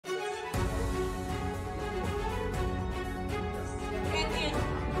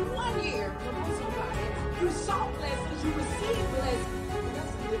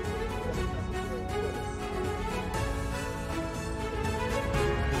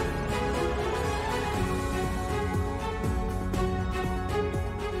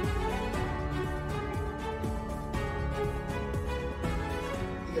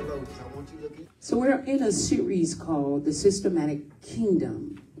So we're in a series called The Systematic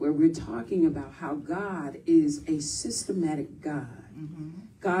Kingdom, where we're talking about how God is a systematic God. Mm-hmm.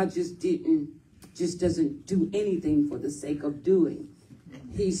 God just doesn't do anything for the sake of doing.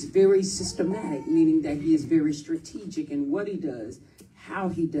 He's very systematic, meaning that he is very strategic in what he does, how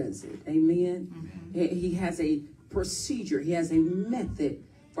he does it. Amen. Mm-hmm. He has a procedure. He has a method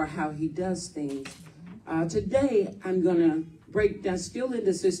for how he does things. Today, I'm going to break down, still in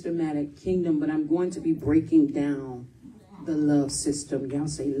the systematic kingdom, but I'm going to be breaking down the love system. Y'all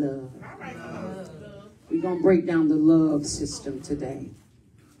say love. We're going to break down the love system today.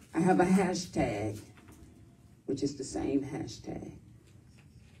 I have a hashtag, which is the same hashtag.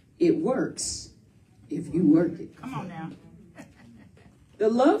 It works if you work it. Come on now. The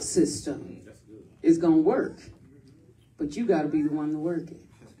love system is going to work, but you got to be the one to work it.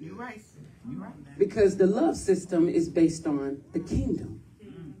 You're right. You're right. Because the love system is based on the kingdom.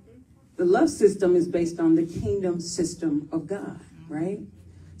 The love system is based on the kingdom system of God, right?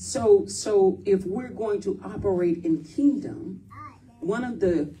 So if we're going to operate in kingdom, one of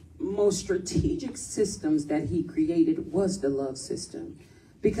the most strategic systems that he created was the love system.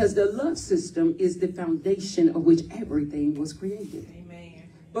 Because the love system is the foundation of which everything was created. Amen.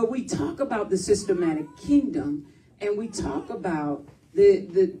 But we talk about the systematic kingdom, and we talk about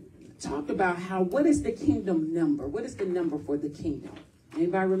what is the kingdom number? What is the number for the kingdom?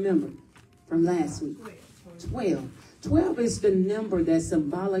 Anybody remember from last week? 12. 12 is the number that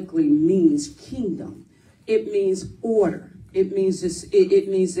symbolically means kingdom. It means order. It means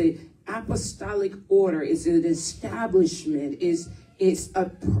an apostolic order. It's an establishment. It's a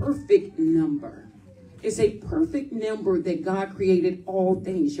perfect number. It's a perfect number that God created all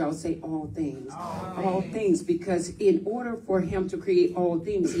things. Y'all say all things. All things. Because in order for him to create all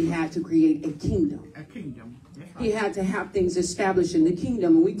things, he had to create a kingdom. A kingdom. Right. He had to have things established in the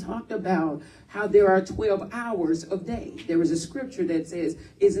kingdom. And we talked about how there are 12 hours of day. There was a scripture that says,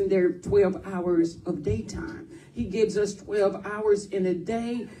 isn't there 12 hours of daytime? He gives us 12 hours in a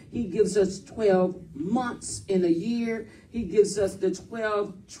day. He gives us 12 months in a year. He gives us the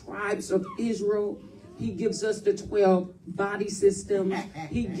 12 tribes of Israel. He gives us the 12 body systems.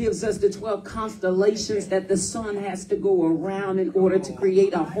 He gives us the 12 constellations that the sun has to go around in order to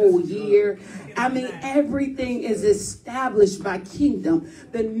create a whole year. I mean, everything is established by kingdom.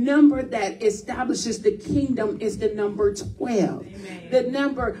 The number that establishes the kingdom is the number 12. The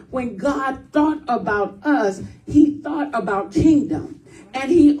number, when God thought about us, he thought about kingdom. And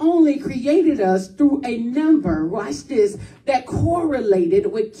he only created us through a number, watch this, that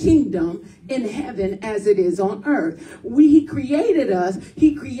correlated with kingdom in heaven as it is on earth. He created us.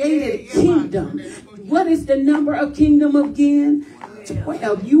 He created kingdom. What is the number of kingdom again?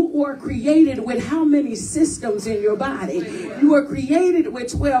 12. You were created with how many systems in your body? You were created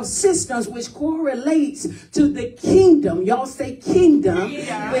with 12 systems, which correlates to the kingdom. Y'all say kingdom,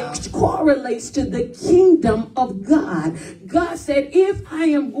 which correlates to the kingdom of God. God said, if I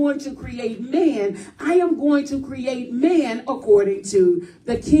am going to create man, I am going to create man according to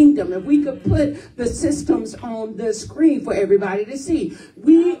the kingdom. If we could put the systems on the screen for everybody to see.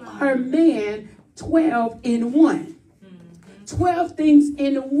 We are man 12 in one. 12 things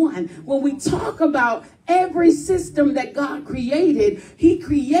in one. When we talk about every system that God created, he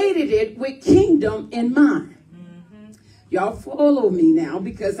created it with kingdom in mind. Y'all follow me now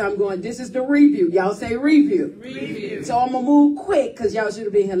because I'm going, this is the review. Y'all say review. Review. So I'm going to move quick because y'all should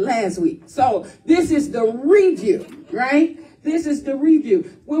have been here last week. So this is the review, right? This is the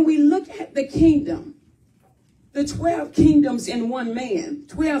review. When we look at the kingdom, the 12 kingdoms in one man,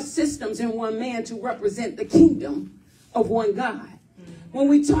 12 systems in one man to represent the kingdom of one God. When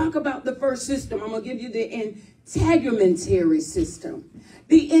we talk about the first system, I'm going to give you the integumentary system.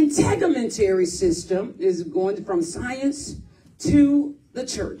 The integumentary system is going from science to the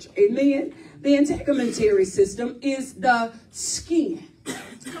church. Amen. The integumentary system is the skin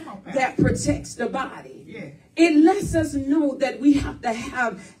that protects the body. It lets us know that we have to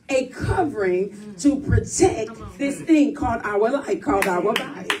have a covering to protect this thing called our life, called our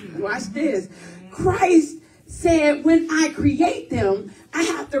body. Watch this. Christ said, when I create them, I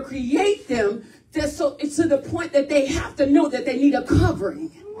have to create them so it's to the point that they have to know that they need a covering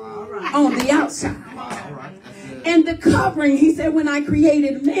on the outside. And the covering, he said, when I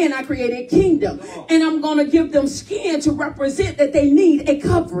created man, I created kingdom. And I'm going to give them skin to represent that they need a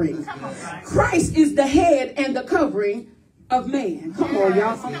covering. Christ is the head and the covering of man. Come on,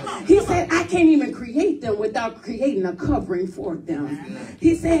 y'all. He said, I can't even create them without creating a covering for them.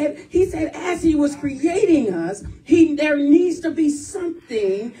 He said, as he was creating us, there needs to be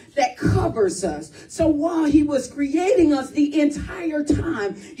something that covers us. So while he was creating us the entire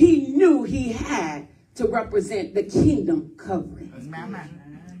time, he knew he had to represent the kingdom covering.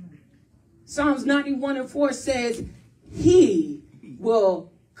 Psalms 91:4 says, he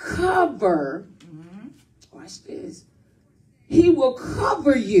will cover, watch this, he will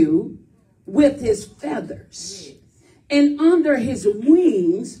cover you with his feathers, and under his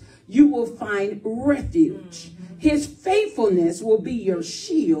wings you will find refuge. His faithfulness will be your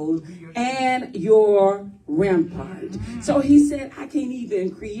shield and your rampart. So he said, I can't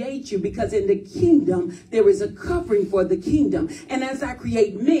even create you because in the kingdom, there is a covering for the kingdom. And as I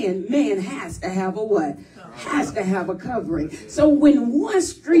create man, man has to have a what? Has to have a covering. So when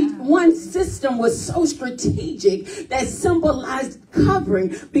one system was so strategic that symbolized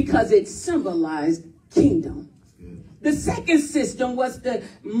covering because it symbolized kingdom. The second system was the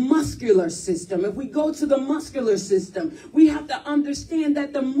muscular system. If we go to the muscular system, we have to understand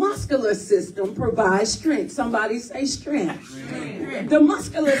that the muscular system provides strength. Somebody say strength. The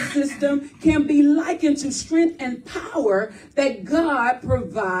muscular system can be likened to strength and power that God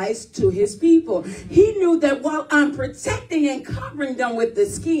provides to his people. He knew that while I'm protecting and covering them with the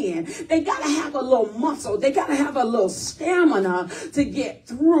skin, they got to have a little muscle. They got to have a little stamina to get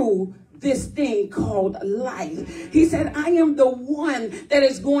through this thing called life. He said, I am the one that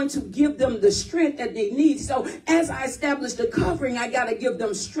is going to give them the strength that they need. So as I establish the covering, I got to give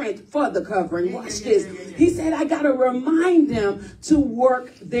them strength for the covering. Watch this. He said, I got to remind them to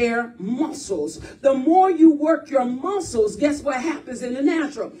work their muscles. The more you work your muscles, guess what happens in the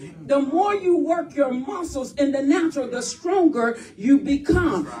natural? The more you work your muscles in the natural, the stronger you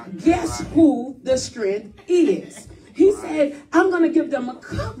become. Guess who the strength is? He said, I'm going to give them a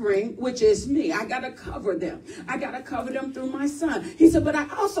covering, which is me. I got to cover them. I got to cover them through my son. He said, but I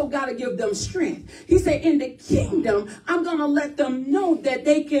also got to give them strength. He said, in the kingdom, I'm going to let them know that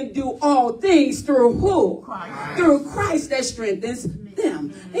they can do all things through who? Christ. Through Christ that strengthens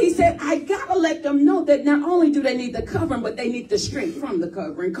them. He said, I got to let them know that not only do they need the covering, but they need the strength from the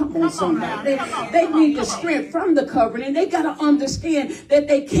covering. Come on, somebody. They need the strength from the covering, and they got to understand that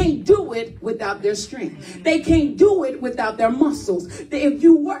they can't do it without their strength. They can't do it without their muscles. If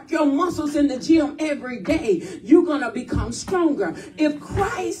you work your muscles in the gym every day, you're going to become stronger. If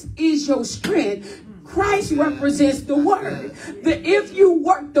Christ is your strength, Christ represents the word. If you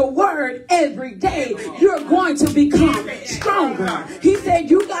work the word every day, you're going to become stronger. He said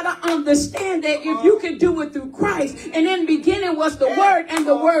you got to understand that if you can do it through Christ, and in the beginning was the word, and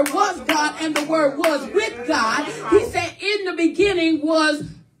the word was God, and the word was with God. He said in the beginning was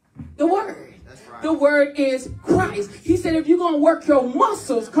the word. The word is Christ. He said, if you're going to work your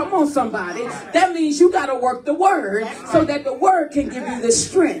muscles, come on, somebody, that means you got to work the word so that the word can give you the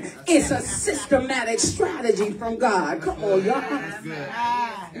strength. It's a systematic strategy from God. Come on, y'all.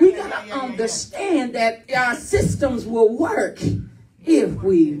 We got to understand that our systems will work if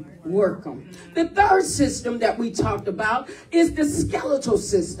we work them. The third system that we talked about is the skeletal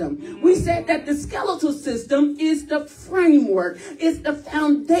system. We said that the skeletal system is the framework. It's the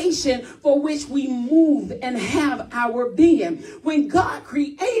foundation for which we move and have our being. When God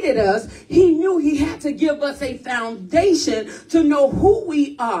created us, he knew he had to give us a foundation to know who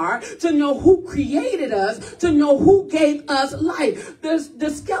we are, to know who created us, to know who gave us life. The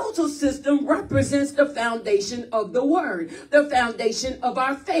skeletal system represents the foundation of the word, the foundation of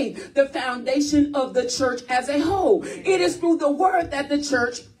our faith, the foundation of the church as a whole. It is through the word that the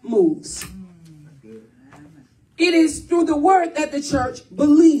church moves. It is through the word that the church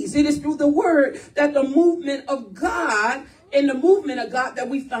believes. It is through the word that the movement of God, in the movement of God, that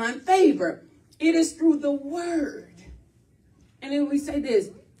we find favor. It is through the word. And then we say this,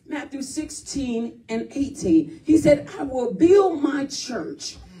 Matthew 16:18. He said, I will build my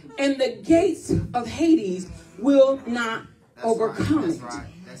church, and the gates of Hades will not overcome it.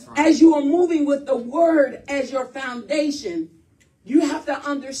 As you are moving with the word as your foundation, you have to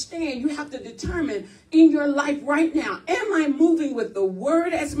understand, you have to determine in your life right now, am I moving with the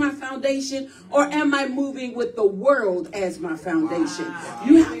word as my foundation, or am I moving with the world as my foundation?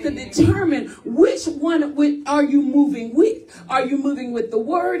 You have to determine which one are you moving with. Are you moving with the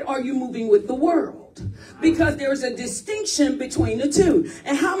word, or are you moving with the world? world. Because there's a distinction between the two.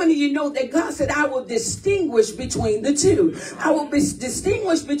 And how many of you know that God said, I will distinguish between the two? I will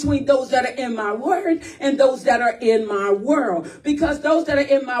distinguish between those that are in my word and those that are in my world. Because those that are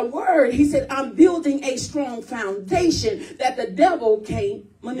in my word, he said, I'm building a strong foundation that the devil can't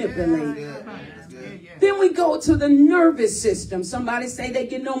manipulate. Then we go to the nervous system. Somebody say they're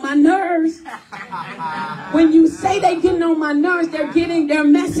getting on my nerves. When you say they're getting on my nerves, they're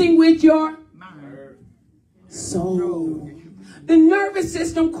messing with your soul. The nervous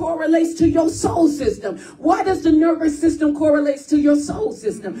system correlates to your soul system. Why does the nervous system correlate to your soul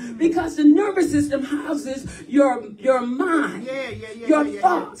system? Because the nervous system houses your mind, your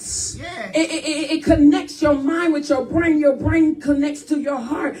thoughts. It connects your mind with your brain. Your brain connects to your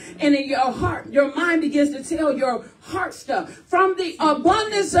heart. And in your heart, your mind begins to tell your heart stuff. From the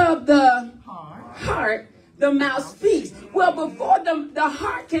abundance of the heart, the mouth speaks. Well, before the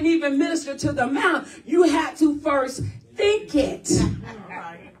heart can even minister to the mouth, you have to first think it.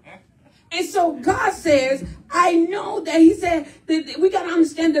 And so God says, I know that he said that we got to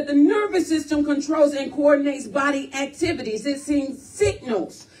understand that the nervous system controls and coordinates body activities. It sends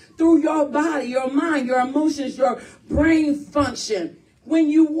signals through your body, your mind, your emotions, your brain function. When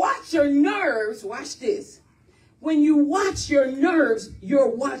you watch your nerves, watch this. When you watch your nerves, you're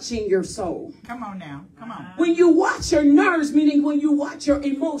watching your soul. Come on now. Come on. When you watch your nerves, meaning when you watch your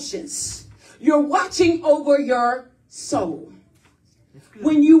emotions, you're watching over your soul.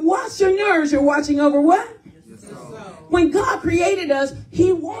 When you watch your nerves, you're watching over what? When God created us,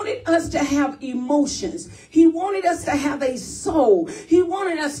 he wanted us to have emotions. He wanted us to have a soul. He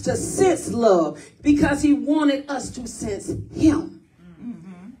wanted us to sense love because he wanted us to sense him.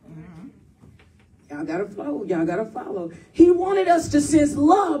 Y'all got to flow. Y'all got to follow. He wanted us to sense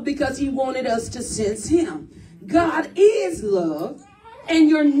love because he wanted us to sense him. God is love. And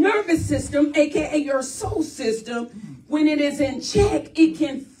your nervous system, a.k.a. your soul system, when it is in check, it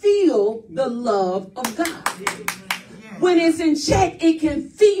can feel the love of God. When it's in check, it can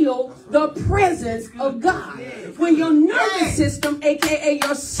feel the presence of God. When your nervous system, a.k.a.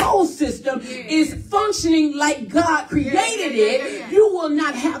 your soul system, is functioning like God created it, you will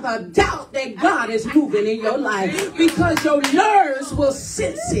not have a doubt that God is moving in your life because your nerves will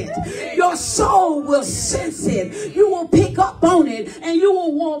sense it. Your soul will sense it. You will pick up on it and you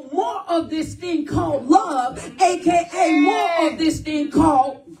will want more of this thing called love, a.k.a. more of this thing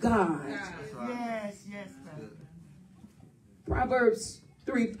called God. Proverbs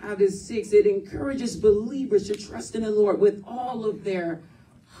 3:5-6, it encourages believers to trust in the Lord with all of their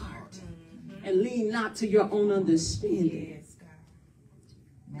heart and lean not to your own understanding.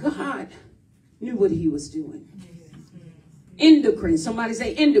 God knew what he was doing. Endocrine, somebody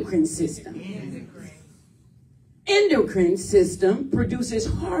say endocrine system. Endocrine system produces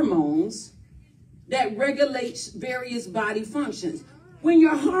hormones that regulates various body functions. When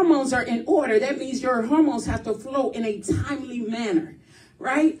your hormones are in order, that means your hormones have to flow in a timely manner,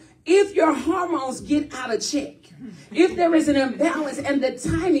 right? If your hormones get out of check, if there is an imbalance and the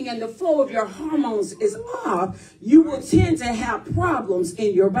timing and the flow of your hormones is off, you will tend to have problems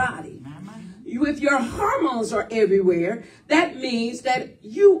in your body. If your hormones are everywhere, that means that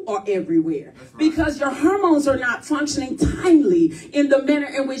you are everywhere because your hormones are not functioning timely in the manner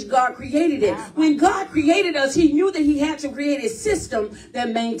in which God created it. When God created us, he knew that he had to create a system that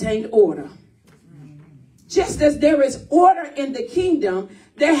maintained order. Just as there is order in the kingdom,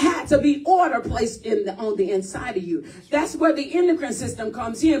 there had to be order placed on the inside of you. That's where the endocrine system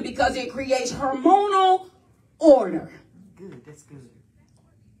comes in because it creates hormonal order. Good, that's good.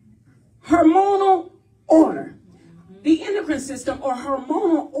 Hormonal order. The endocrine system or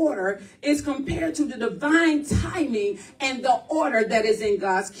hormonal order is compared to the divine timing and the order that is in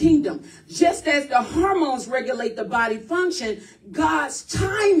God's kingdom. Just as the hormones regulate the body function, God's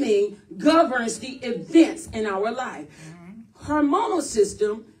timing governs the events in our life. Hormonal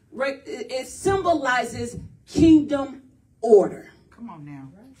system, it symbolizes kingdom order. Come on now.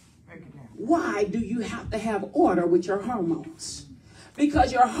 Break it down. Why do you have to have order with your hormones?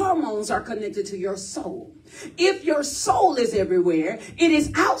 Because your hormones are connected to your soul. If your soul is everywhere, it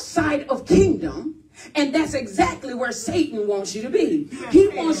is outside of kingdom. And that's exactly where Satan wants you to be. He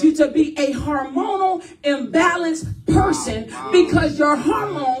wants you to be a hormonal imbalanced person because your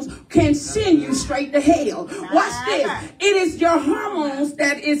hormones can send you straight to hell. Watch this. It is your hormones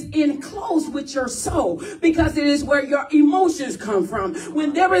that is enclosed with your soul, because it is where your emotions come from.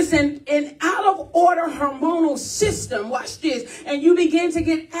 When there is an out of order hormonal system, watch this, and you begin to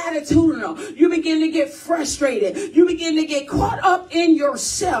get attitudinal, you begin to get frustrated, you begin to get caught up in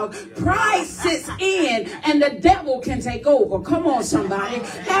yourself, pride sits in and the devil can take over. Come on, somebody.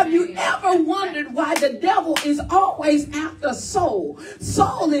 Have you ever wondered why the devil is always after soul?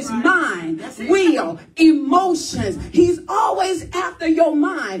 Soul is mind, will, emotions. He's always after your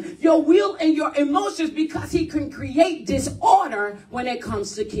mind, your will, and your emotions, because he can create disorder when it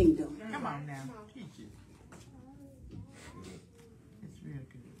comes to kingdom. Come on now. Teach it. It's real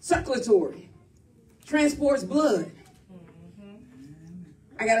good. Circulatory. Transports blood.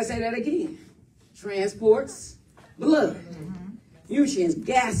 I got to say that again. Transports blood. Nutrients,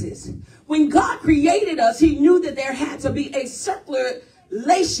 gases. When God created us, he knew that there had to be a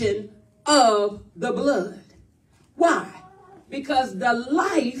circulation of the blood. Why? Because the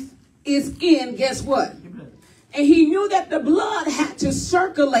life is in, guess what? And he knew that the blood had to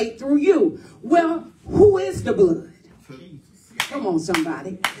circulate through you. Well, who is the blood? Come on,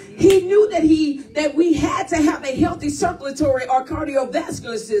 somebody. He knew that we had to have a healthy circulatory or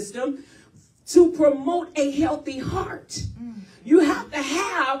cardiovascular system to promote a healthy heart. You have to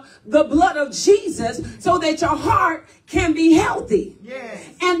have the blood of Jesus so that your heart can be healthy.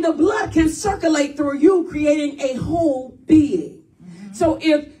 Yes. And the blood can circulate through you, creating a whole being. So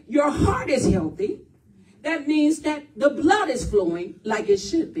if your heart is healthy, that means that the blood is flowing like it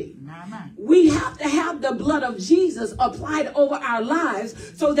should be. We have to have the blood of Jesus applied over our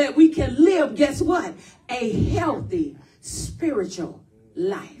lives so that we can live, guess what? A healthy spiritual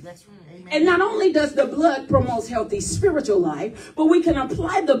life. That's right. Amen. And not only does the blood promote healthy spiritual life, but we can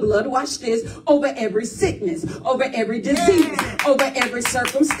apply the blood, watch this, over every sickness, over every disease, over every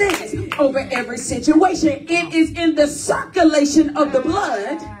circumstance, over every situation. It is in the circulation of the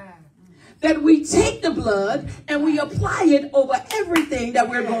blood that we take the blood and we apply it over everything that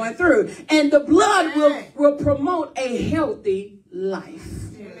we're going through. And the blood will promote a healthy life.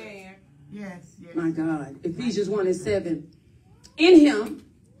 Yes, yes. My God. Ephesians 1:7. In him,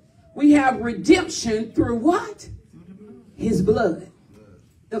 we have redemption through what? His blood.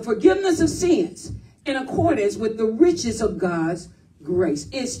 The forgiveness of sins in accordance with the riches of God's grace.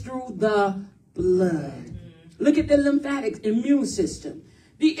 It's through the blood. Look at the lymphatic immune system.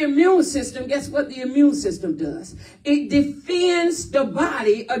 The immune system, guess what the immune system does? It defends the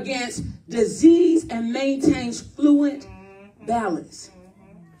body against disease and maintains fluid balance.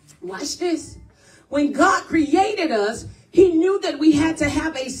 Watch this. When God created us, he knew that we had to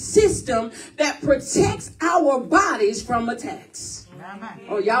have a system that protects our bodies from attacks.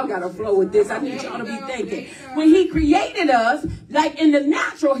 Oh, y'all got to flow with this. I need y'all to be thinking. When he created us, like in the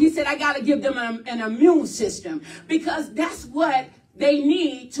natural, he said, I got to give them an immune system, because that's what they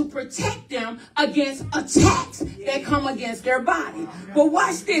need to protect them against attacks that come against their body. But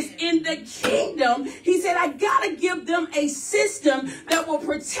watch this. In the kingdom, he said, I got to give them a system that will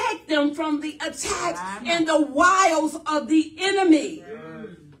protect them from the attacks and the wiles of the enemy.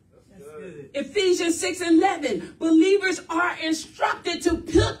 Ephesians 6:11. Believers are instructed to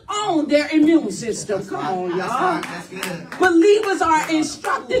put on their immune system. Come on, y'all. Believers are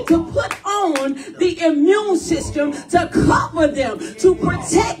instructed to put on the immune system to cover them, to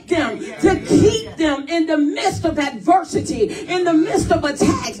protect them, to keep them in the midst of adversity, in the midst of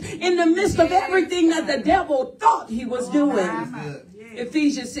attacks, in the midst of everything that the devil thought he was doing.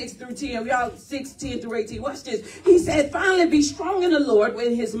 Ephesians 6-10, y'all 6:10-18. Watch this. He said, finally be strong in the Lord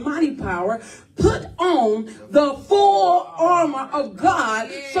with his mighty power. Put on the full armor of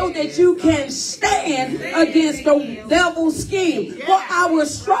God so that you can stand against the devil's scheme. For our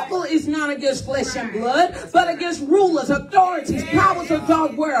struggle is not against flesh and blood, but against rulers, authorities, powers of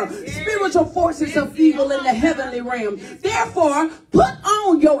dark world, spiritual forces of evil in the heavenly realm. Therefore, put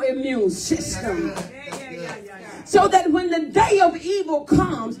on your immune system, so that when the day of evil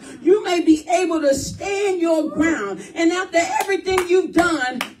comes, you may be able to stand your ground. And after everything you've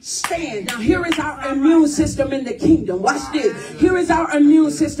done, stand. Now, here is our immune system in the kingdom. Watch this. Here is our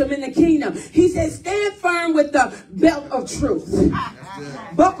immune system in the kingdom. He says, stand firm with the belt of truth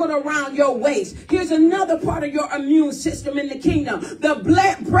buckled around your waist. Here's another part of your immune system in the kingdom. The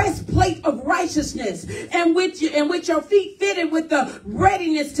breastplate of righteousness, and with your feet fitted with the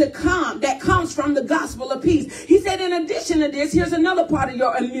readiness to come that comes from the gospel of peace. He said, in addition to this, here's another part of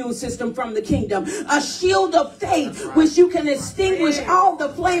your immune system from the kingdom. A shield of faith, which you can extinguish all the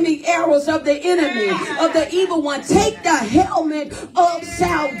flaming arrows of the enemy, of the evil one. Take the helmet of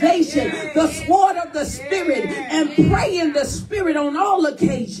salvation, the sword of the Spirit, and pray in the Spirit on all occasions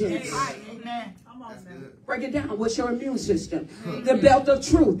occasions. Amen. Break it down. What's your immune system? The belt of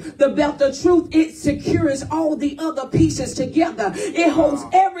truth. The belt of truth, it secures all the other pieces together. It holds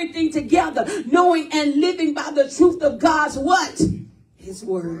everything together, knowing and living by the truth of God's what? His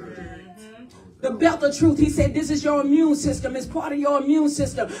word. The belt of truth, he said, this is your immune system. It's part of your immune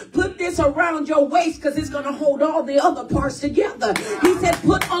system. Put this around your waist because it's going to hold all the other parts together. He said,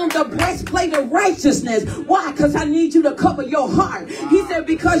 put on the breastplate of righteousness. Why? Because I need you to cover your heart. He said,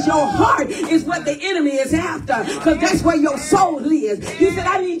 because your heart is what the enemy is after, because that's where your soul is. He said,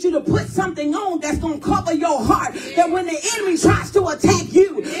 I need you to put something on that's going to cover your heart, that when the enemy tries to attack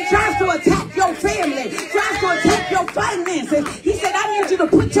you, tries to attack your family, tries to attack your finances, he said, I need you to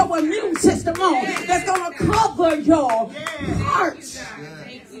put your immune system on that's going to cover your heart.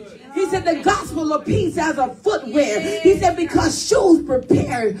 He said the gospel of peace as a footwear. He said because shoes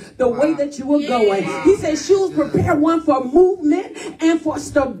prepare the way that you are going. He said shoes prepare one for movement and for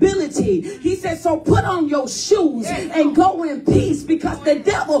stability. He said so put on your shoes and go in peace, because the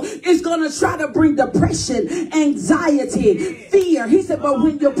devil is going to try to bring depression, anxiety, fear. He said but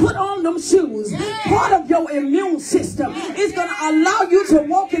when you put on them shoes, part of your immune system is going to allow you to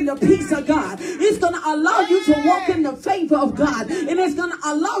walk in the peace of God. It's going to allow you to walk in the favor of God. And it's going to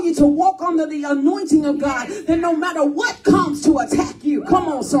allow you to walk under the anointing of God, that no matter what comes to attack you, come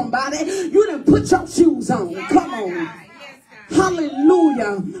on somebody, you done put your shoes on. Come on.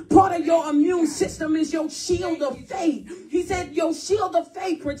 Hallelujah. Part of your immune system is your shield of faith. He said your shield of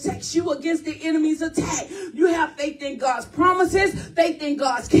faith protects you against the enemy's attack. You have faith in God's promises, faith in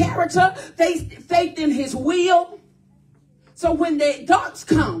God's character, faith in his will. So when the darks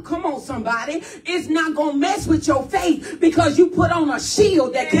come on somebody, it's not going to mess with your faith, because you put on a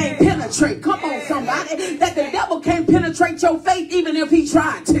shield that can't penetrate. Come on somebody, that the devil can't penetrate your faith even if he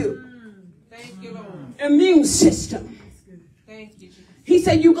tried to. Thank you, Lord. Immune system. Thank you. He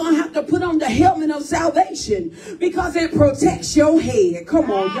said you're going to have to put on the helmet of salvation, because it protects your head.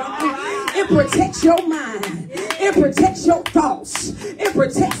 Come on, y'all. It protects your mind. It protects your thoughts. It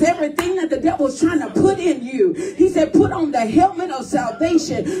protects everything that the devil's trying to put in you. He said put on the helmet of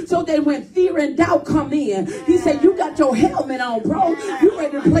salvation, so that when fear and doubt come in, he said you got your helmet on, bro. You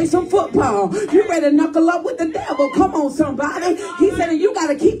ready to play some football. You ready to knuckle up with the devil. Come on, somebody. He said you got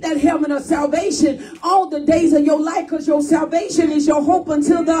to keep that helmet of salvation all the days of your life, because your salvation is your hope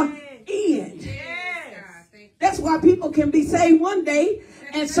until the end. That's why people can be saved one day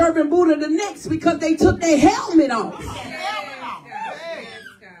and serving Buddha the next, because they took their helmet off.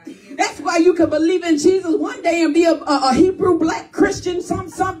 That's why you can believe in Jesus one day and be a Hebrew black Christian some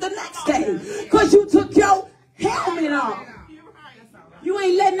the next day, because you took your helmet off. You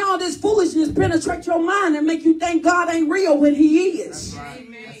ain't letting all this foolishness penetrate your mind and make you think God ain't real when he is.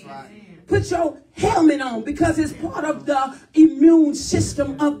 Put your helmet on, because it's part of the immune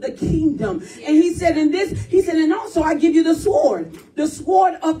system of the kingdom. And he said in this, he said, and also I give you the sword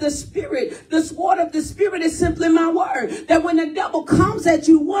of the Spirit. The sword of the Spirit is simply my word, that when the devil comes at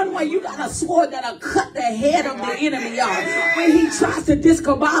you one way, you got a sword that'll cut the head of the enemy off. When he tries to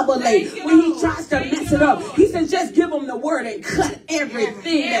discombobulate, when he tries to mess it up, he said just give him the word and cut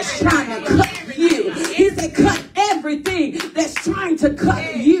everything that's trying to cut you. He said cut everything that's trying to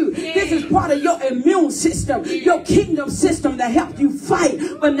cut you. This is part of your immune system, your kingdom system, to help you fight.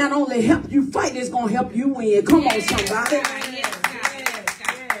 But not only help you fight, it's going to help you win. Come on, somebody.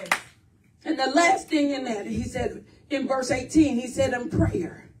 And the last thing in that, he said in verse 18, he said in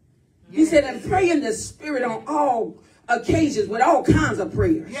prayer. He said and pray in the Spirit on all occasions with all kinds of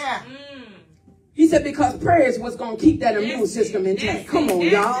prayers. Yeah. He said because prayer is what's going to keep that immune system intact. Come on,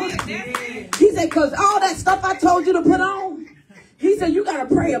 y'all. He said because all that stuff I told you to put on, he said you got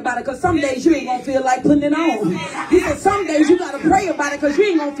to pray about it, because some days you ain't going to feel like putting it on. He said some days you got to pray about it, because you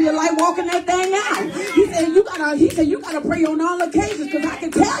ain't going to feel like walking that thing out. He said you got to pray on all occasions, because I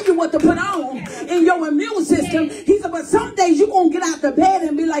can tell you what to put on in your immune system. He said but some days you going to get out the bed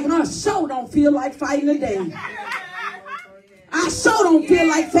and be like, I sure don't feel like fighting today. I sure don't feel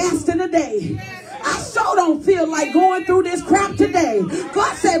like fasting today. I sure don't feel like going through this crap today.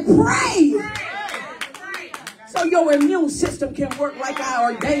 God said pray, so your immune system can work like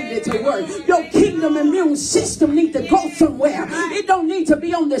I ordained it to work. Your kingdom immune system needs to go somewhere. It don't need to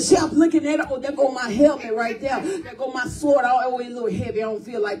be on the shelf looking at it. Oh, there go my helmet right there. There go my sword. Oh, it's a little heavy. I don't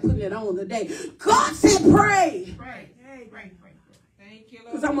feel like putting it on today. God said pray.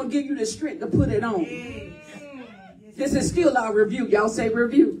 Because I'm going to give you the strength to put it on. This is still our review. Y'all say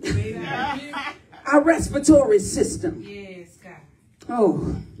review. Our respiratory system. Yes, God.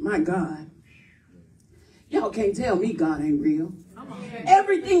 Oh, my God. Y'all can't tell me God ain't real.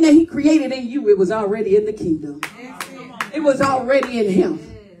 Everything that he created in you, it was already in the kingdom. It was already in him.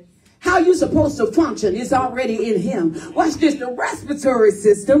 How you supposed to function is already in him. Watch this. The respiratory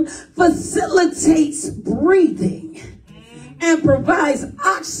system facilitates breathing and provides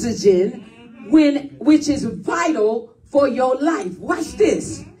oxygen which is vital for your life. Watch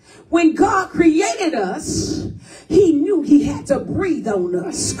this. When God created us, he knew he had to breathe on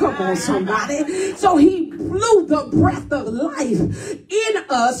us. Come on, somebody. So he blew the breath of life in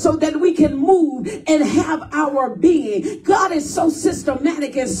us so that we can move and have our being. God is so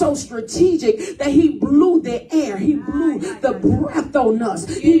systematic and so strategic that he blew the air. He blew the breath on us.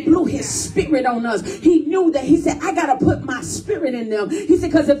 He blew his spirit on us. He knew that. He said, I got to put my spirit in them. He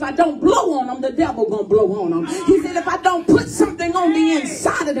said, because if I don't blow on them, the devil going to blow on them. He said, if I don't put something on the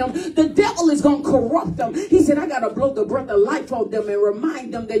inside of them, the devil is going to corrupt them. He said, I got to blow the breath of life on them and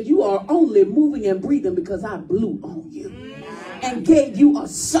remind them that you are only moving and breathing because I blew on you and gave you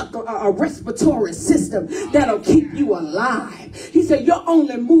a respiratory system that'll keep you alive. He said, you're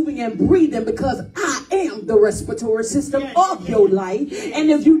only moving and breathing because I am the respiratory system of your life.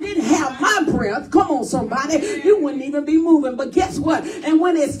 And if you didn't have my breath, come on somebody, you wouldn't even be moving. But guess what? And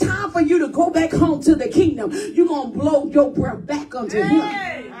when it's time for you to go back home to the kingdom, you're going to blow your breath back unto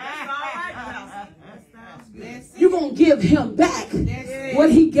him. You're going to give him back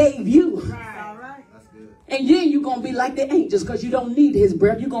what he gave you. And then you're going to be like the angels because you don't need his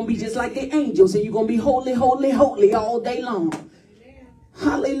breath. You're going to be just like the angels and you're going to be holy, holy, holy all day long.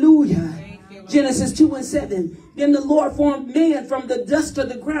 Hallelujah. Genesis 2:7. Then the Lord formed man from the dust of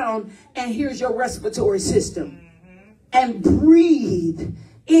the ground, and here's your respiratory system, and breathed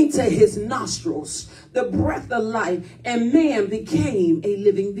into his nostrils the breath of life, and man became a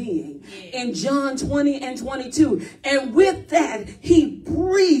living being. In John 20:22, and with that he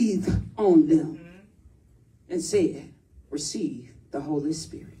breathed on them and said, receive the Holy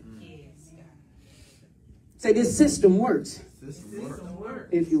Spirit. Say, this system works.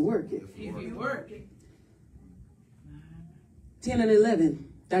 If you work it. 10 and 11,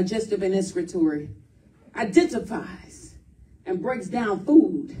 digestive and excretory, identifies and breaks down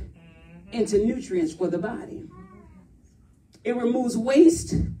food into nutrients for the body. It removes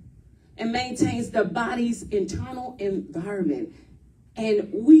waste and maintains the body's internal environment. And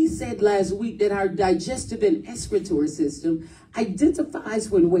we said last week that our digestive and excretory system identifies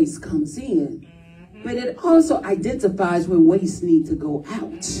when waste comes in, but it also identifies when waste needs to go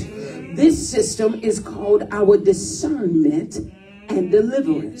out. This system is called our discernment and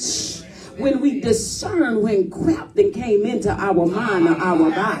deliverance. When we discern when crap then came into our mind or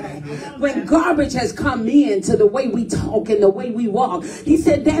our body, when garbage has come in to the way we talk and the way we walk, he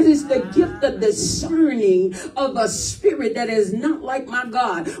said that is the gift of discerning of a spirit that is not like my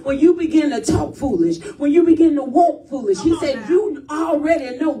God. When you begin to talk foolish, when you begin to walk foolish, he said you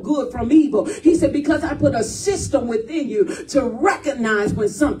already know good from evil. He said because I put a system within you to recognize when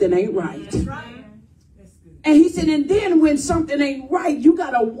something ain't right. And he said, and then when something ain't right, you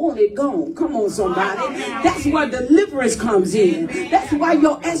got to want it gone. Come on, somebody. That's where deliverance comes in. That's why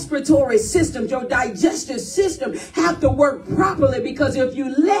your respiratory system, your digestive system have to work properly, because if you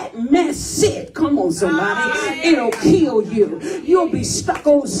let mess sit, come on, somebody, it'll kill you. You'll be stuck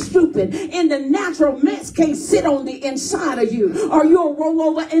on stupid. And the natural mess can't sit on the inside of you, or you'll roll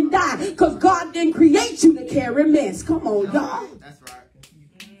over and die, because God didn't create you to carry mess. Come on, y'all. That's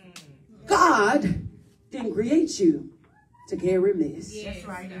right. God didn't create you to carry mess. That's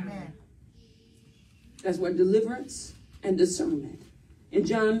right, amen. That's what deliverance and discernment. In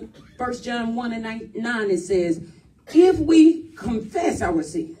 1 John 1:9, it says, if we confess our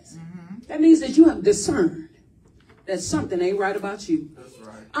sins, that means that you have discerned that something ain't right about you. That's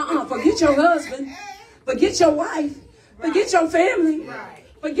right. Forget your husband. Forget your wife. Forget your family.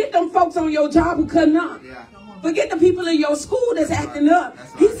 Forget them folks on your job who cutting up. Forget the people in your school that's acting up.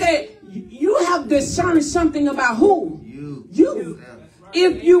 He said, you have discerned something about who? You.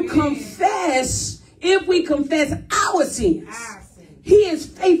 If you confess, if we confess our sins, he is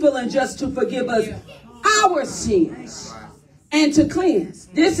faithful and just to forgive us our sins and to cleanse.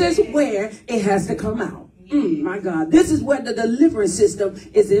 This is where it has to come out. My God, this is where the deliverance system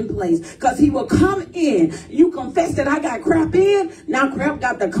is in place, because he will come in. You confess that I got crap in, now crap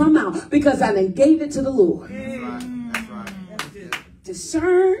got to come out because I done gave it to the Lord. That's right.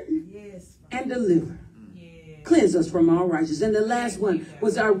 Discern and deliver. Cleanse us from all righteousness. And the last one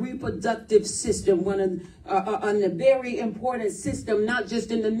was our reproductive system, one of a very important system, not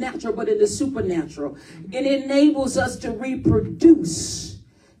just in the natural, but in the supernatural. It enables us to reproduce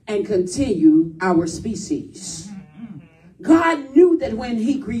and continue our species. God knew that when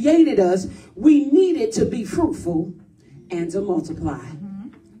he created us, we needed to be fruitful and to multiply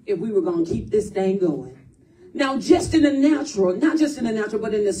if we were going to keep this thing going. Now, just in the natural, not just in the natural,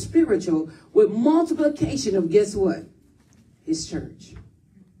 but in the spiritual, with multiplication of, guess what? His church.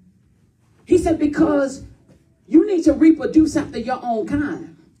 He said, because you need to reproduce after your own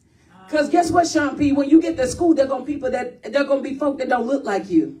kind. Because guess what, Sean P? When you get to school, they're going to be folk that don't look like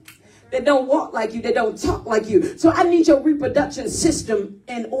you. That don't walk like you, that don't talk like you. So I need your reproduction system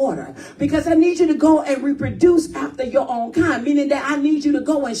in order. Because I need you to go and reproduce after your own kind. Meaning that I need you to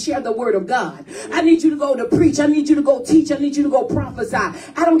go and share the word of God. I need you to go to preach. I need you to go teach. I need you to go prophesy.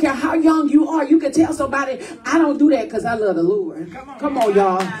 I don't care how young you are. You can tell somebody, I don't do that because I love the Lord. Come on,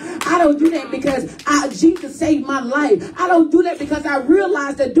 y'all. I don't do that because Jesus saved my life. I don't do that because I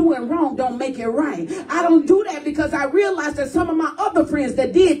realize that doing wrong don't make it right. I don't do that because I realize that some of my other friends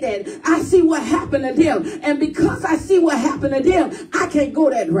that did that, I see what happened to them. And because I see what happened to them, I can't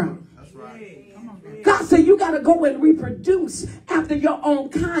go that route. That's right. God said you got to go and reproduce after your own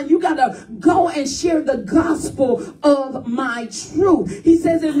kind. You got to go and share the gospel of my truth. He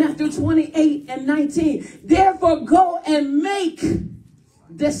says in Matthew 28:19, therefore go and make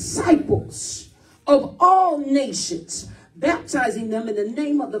disciples of all nations, baptizing them in the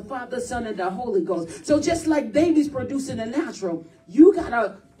name of the Father, Son, and the Holy Ghost. So just like babies produce in the natural, you got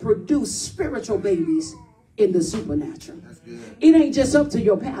to produce spiritual babies in the supernatural. It ain't just up to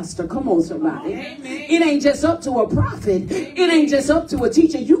your pastor. Come on, somebody. It ain't just up to a prophet. It ain't just up to a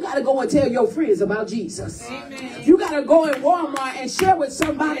teacher. You got to go and tell your friends about Jesus. You got to go in Walmart and share with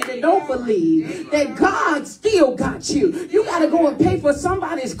somebody that don't believe that God still got you. You got to go and pay for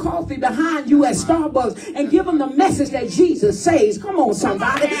somebody's coffee behind you at Starbucks and give them the message that Jesus says. Come on,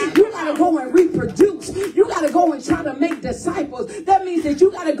 somebody. You got to go and reproduce. You got to go and try to make disciples. That means that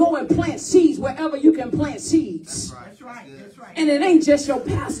you got to go and plant seeds wherever you can plant seeds. That's right. That's right. And it ain't just your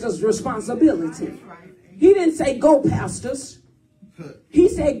pastor's responsibility. He didn't say go pastors. He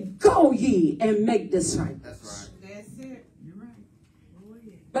said go ye and make disciples. That's right. That's it. You're right. Oh,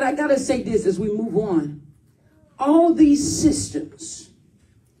 yeah. But I got to say this as we move on. All these systems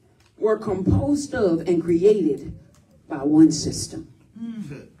were composed of and created by one system.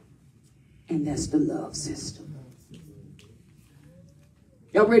 And that's the love system.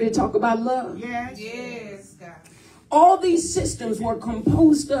 Y'all ready to talk about love? Yes. Yes, God. All these systems were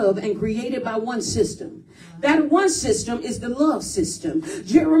composed of and created by one system. That one system is the love system.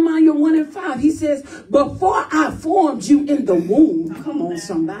 Jeremiah 1:5, he says, before I formed you in the womb, come on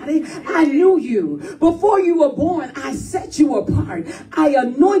somebody, I knew you. Before you were born, I set you apart. I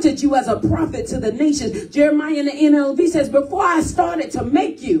anointed you as a prophet to the nations. Jeremiah in the NLV says, before I started to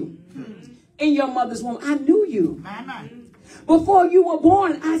make you in your mother's womb, I knew you. Before you were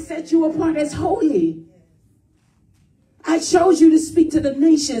born, I set you apart as holy. I chose you to speak to the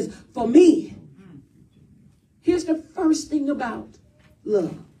nations for me. Here's the first thing about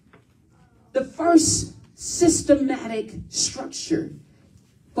love. The first systematic structure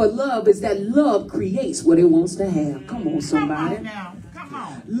for love is that love creates what it wants to have. Come on, somebody. Come on now. Come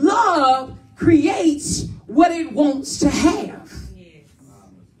on. Love creates what it wants to have.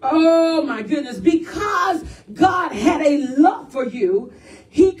 Oh my goodness. Because God had a love for you,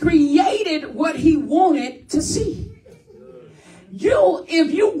 he created what he wanted to see.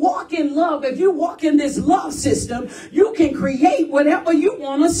 If you walk in love, if you walk in this love system, you can create whatever you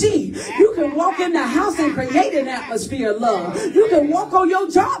want to see. You can walk in the house and create an atmosphere of love. You can walk on your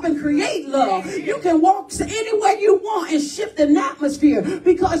job and create love. You can walk anywhere you want and shift an atmosphere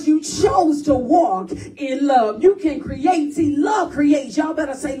because you chose to walk in love. You can create. See, love creates. Y'all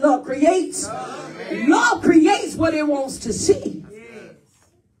better say love creates. Love creates what it wants to see.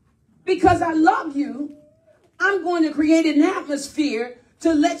 Because I love you, I'm going to create an atmosphere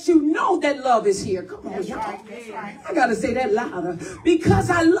to let you know that love is here. Come on, y'all. I got to say that louder. Because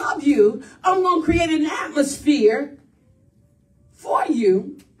I love you, I'm going to create an atmosphere for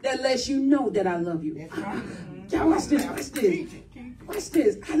you that lets you know that I love you. Y'all, watch this, watch this. Watch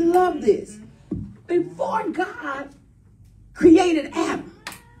this. I love this. Before God created Adam,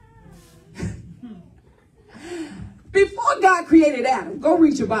 go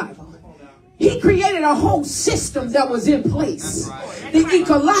read your Bible. He created a whole system that was in place. The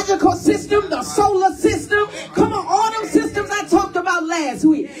ecological system, the solar system. Come on, all those systems I talked about last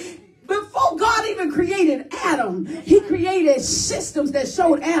week. Before God even created Adam, he created systems that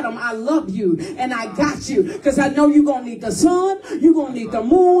showed Adam, I love you and I got you. Because I know you're going to need the sun, you're going to need the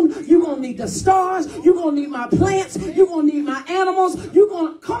moon, you're going to need the stars, you're going to need my plants, you're going to need my animals. You're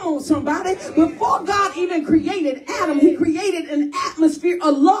going to, come on somebody. Before God even created Adam, he created an atmosphere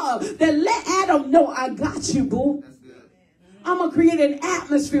of love that let Adam know, I got you, boo. I'm going to create an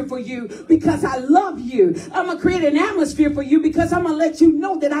atmosphere for you because I love you. I'm going to create an atmosphere for you because I'm going to let you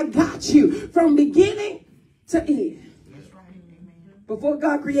know that I got you. From beginning to end. That's right. Amen. Before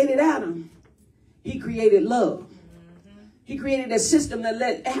God created Adam, he created love. He created a system that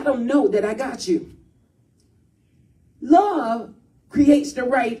let Adam know that I got you. Love creates the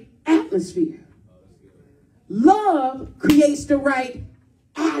right atmosphere. Love creates the right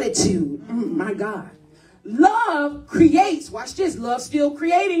attitude. My God. Love creates, watch this, love still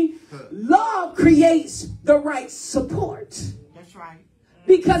creating. Love creates the right support. That's right.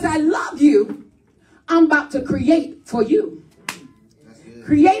 Because I love you, I'm about to create for you.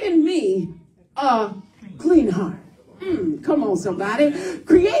 Create in me a clean heart. Come on, somebody.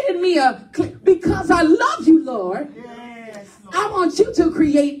 Created me because I love you, Lord. Yes, Lord. I want you to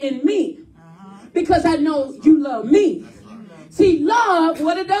create in me because I know you love me. See, love,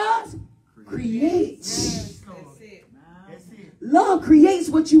 what it does? Creates. Yes, Lord. That's it. That's it. Love creates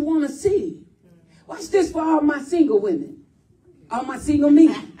what you want to see. Watch this for all my single women, all my single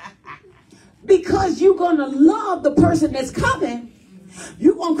men. Because you're going to love the person that's coming,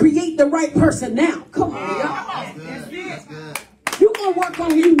 you're going to create the right person now. Come on, y'all. That's it. You're going to work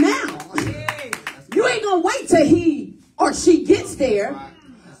on you now. Hey. You ain't going to wait till he or she gets there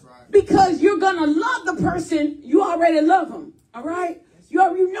because you're going to love the person. You already love them. All right?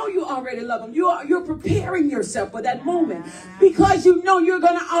 You know you already love them. You're preparing yourself for that moment because you know you're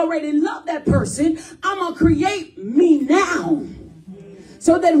going to already love that person. I'm going to create me now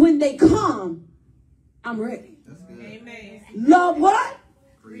so that when they come, I'm ready. Amen. Love what?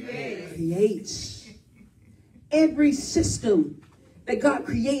 Create. Creates. Every system that God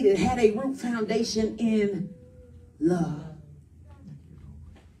created had a root foundation in love.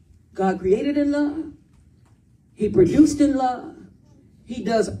 God created in love. He produced in love. He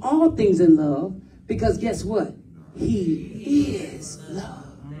does all things in love because guess what? He is love.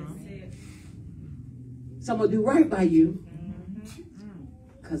 So I'm going to do right by you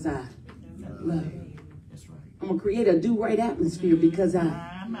because I love you. That's right. I'm going to create a do-right atmosphere because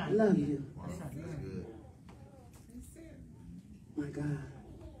I love you. My God.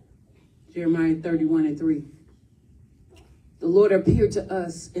 Jeremiah 31:3. The Lord appeared to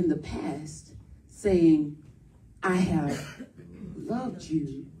us in the past saying, I have loved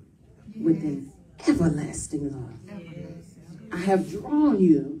you with an everlasting love. I have drawn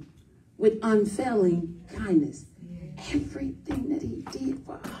you with unfailing kindness. Everything that he did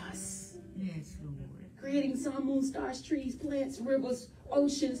for us. Yes, Lord. Creating sun, moon, stars, trees, plants, rivers,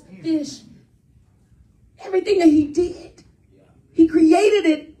 oceans, fish. Everything that he did. He created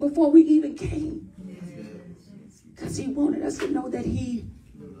it before we even came. Because he wanted us to know that he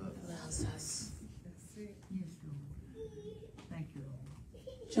loves us. Yes, Lord. Thank you,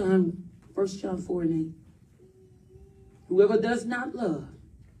 Lord. 1 John 4:8. Whoever does not love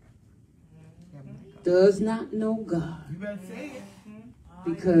does not know God, You better say it.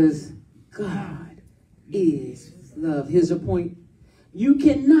 because God is love. Here's a point. You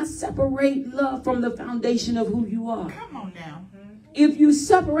cannot separate love from the foundation of who you are. Come on now. If you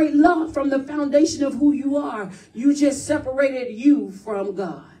separate love from the foundation of who you are, you just separated you from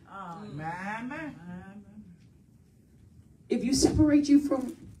God. Mama. If you separate you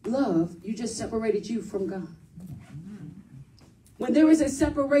from love, you just separated you from God. When there is a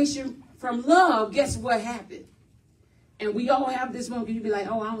separation from love, guess what happened? And we all have this moment. You be like,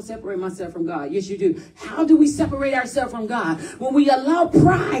 oh, I don't separate myself from God. Yes, you do. How do we separate ourselves from God? When we allow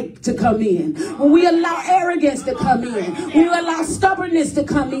pride to come in. When we allow arrogance to come in. When we allow stubbornness to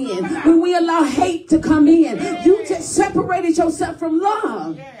come in. When we allow hate to come in. You just separated yourself from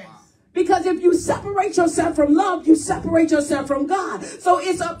love. Because if you separate yourself from love, you separate yourself from God. So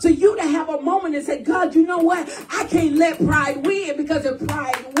it's up to you to have a moment and say, God, you know what? I can't let pride win, because if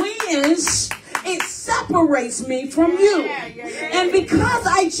pride wins, it separates me from you. And because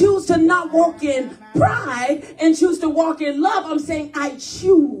I choose to not walk in pride and choose to walk in love, I'm saying I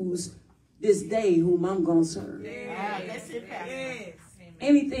choose this day whom I'm going to serve. That's it, Pastor. Yes.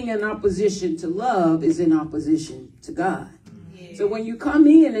 Anything in opposition to love is in opposition to God. So when you come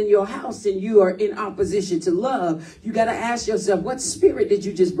in your house and you are in opposition to love, you got to ask yourself, what spirit did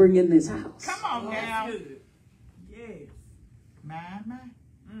you just bring in this house? Come on now. Yes. Mama.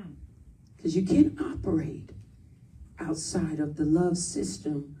 Because you can't operate outside of the love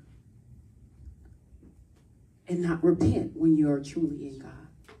system and not repent when you are truly in God.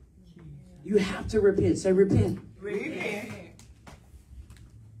 You have to repent. Say repent. Repent.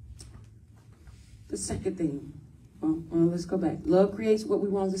 The second thing. Well, let's go back. Love creates what we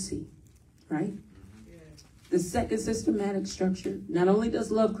want to see, right? The second systematic structure, not only does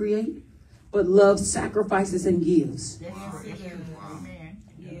love create, but love sacrifices and gives. Amen.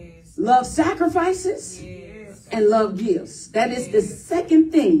 Yes. Love sacrifices Yes. and love gives. That is the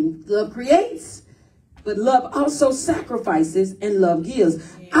second thing. Love creates But love also sacrifices and love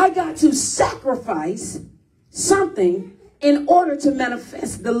gives. I got to sacrifice something in order to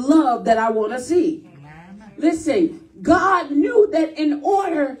manifest the love that I want to see. Listen, God knew that in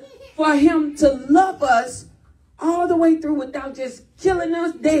order for him to love us all the way through without just killing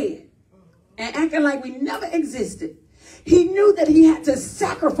us dead and acting like we never existed, he knew that he had to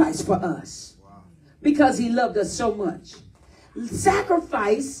sacrifice for us because he loved us so much.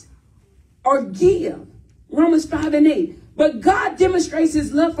 Sacrifice or give. Romans 5:8. But God demonstrates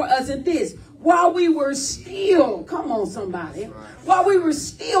his love for us in this: while we were still, come on somebody, while we were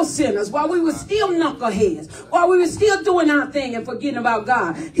still sinners, while we were still knuckleheads, while we were still doing our thing and forgetting about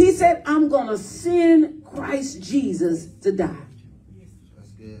God, he said, I'm going to send Christ Jesus to die.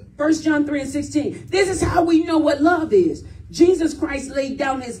 1 John 3:16. This is how we know what love is. Jesus Christ laid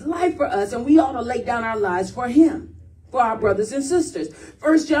down his life for us, and we ought to lay down our lives for him, for our brothers and sisters.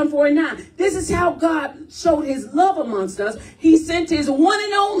 1 John 4:9. This is how God showed his love amongst us. He sent his one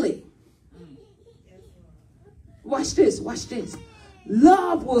and only. Watch this, watch this.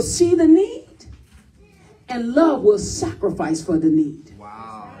 Love will see the need, and love will sacrifice for the need.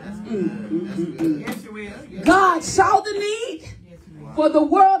 Wow, that's good. That's good. Yes, you will. God saw the need for the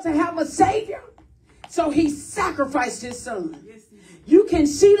world to have a Savior, so he sacrificed his son. You can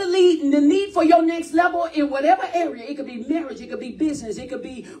see the need for your next level in whatever area. It could be marriage, it could be business, it could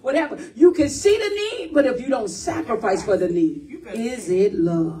be whatever. You can see the need, but if you don't sacrifice for the need, is it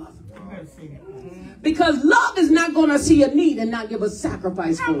love? Because love is not going to see a need and not give a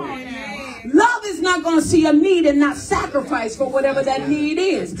sacrifice for it. Love is not going to see a need and not sacrifice for whatever that need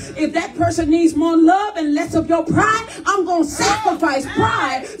is. If that person needs more love and less of your pride, I'm going to sacrifice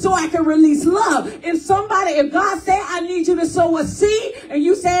pride so I can release love. If God say, I need you to sow a seed, and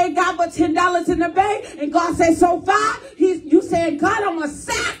you say, ain't got but $10 in the bank, and God says, sow 5, you saying, God, I'm going to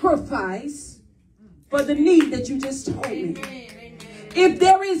sacrifice for the need that you just told me. If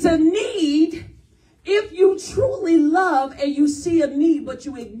there is a need, if you truly love and you see a need but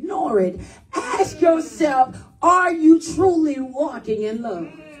you ignore it, ask yourself, are you truly walking in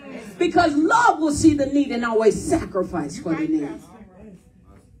love? Because love will see the need and always sacrifice for the need.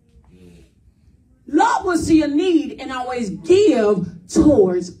 Love will see a need and always give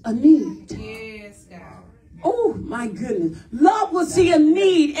towards a need. Yes, God. Oh my goodness. Love will see a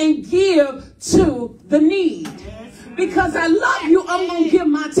need and give to the need. Because I love you, I'm going to give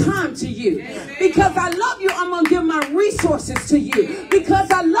my time to you. Because I love you, I'm going to give my resources to you.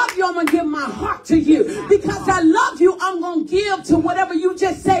 Because I love you, I'm going to give my heart to you. Because I love you, I'm going to give to whatever you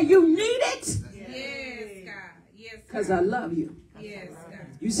just say you need it. Yes, God. Yes, God. Because I love you. Yes, God.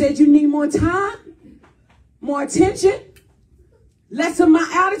 You said you need more time, more attention, less of my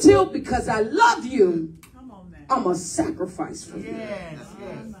attitude. Because I love you, I'm going to sacrifice for you. Yes,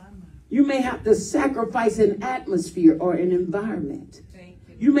 yes. You may have to sacrifice an atmosphere or an environment.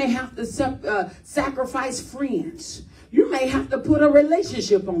 You may have to sacrifice friends. You may have to put a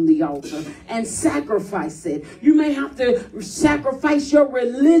relationship on the altar and sacrifice it. You may have to sacrifice your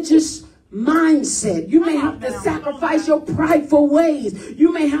religious mindset. You may have to sacrifice your prideful ways.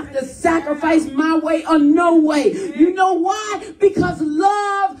 You may have to sacrifice my way or no way. You know why? Because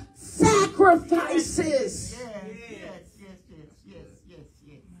love sacrifices.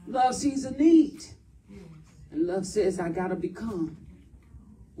 Love sees a need. And love says, I got to become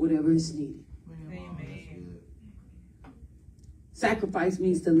whatever is needed. Amen. Sacrifice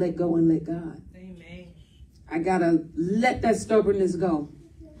means to let go and let God. Amen. I got to let that stubbornness go.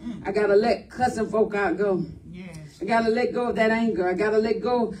 I got to let cussing folk out go. Yes. I got to let go of that anger. I got to let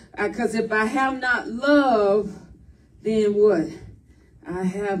go. Because if I have not love, then what? I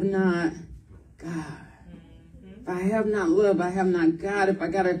have not God. If I have not love, I have not God. If I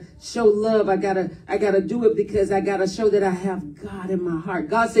gotta show love, I gotta do it because I gotta show that I have God in my heart.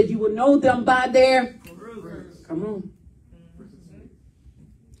 God said you will know them by their fruit. Come on.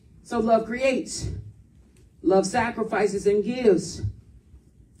 So love creates. Love sacrifices and gives.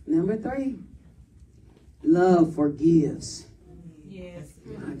 Number 3. Love forgives. Yes.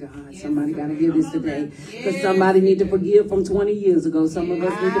 My God, somebody got to give this today. Because somebody need to forgive from 20 years ago. Some of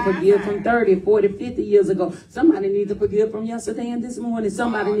us need to forgive from 30, 40, 50 years ago. Somebody need to forgive from yesterday and this morning.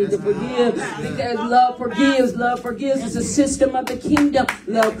 Somebody need to forgive because love forgives. Love forgives. It's a system of the kingdom.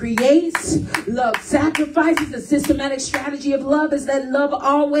 Love creates. Love sacrifices. The systematic strategy of love is that love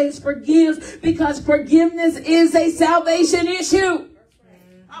always forgives because forgiveness is a salvation issue.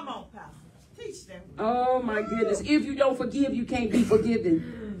 Come on, Pastor. Teach them. Oh my goodness. If you don't forgive, you can't be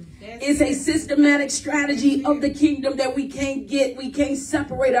forgiven. It's a systematic strategy of the kingdom that we can't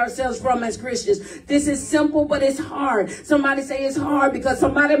separate ourselves from as Christians. This is simple, but it's hard. Somebody say it's hard because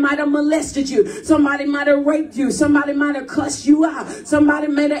somebody might have molested you. Somebody might have raped you. Somebody might have cussed you out. Somebody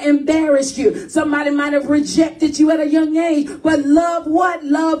might have embarrassed you. Somebody might have rejected you at a young age. But love what?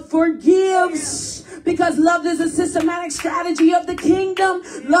 Love forgives. Because love is a systematic strategy of the kingdom.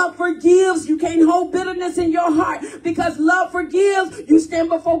 Love forgives. You can't hold bitterness in your heart. Because love forgives. You stand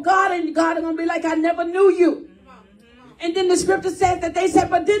before God and God is going to be like, I never knew you. And then the scripture says that they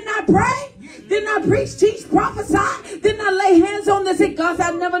said, but didn't I pray? Didn't I preach, teach, prophesy? Didn't I lay hands on the sick? God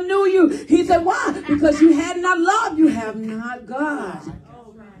said, I never knew you. He said, why? Because you had not love. You have not God.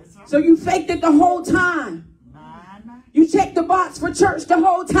 So you faked it the whole time. You checked the box for church the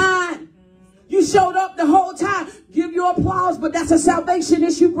whole time. You showed up the whole time. Give you applause, but that's a salvation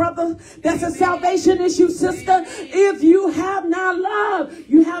issue, brother. That's a salvation issue, sister. If you have not love,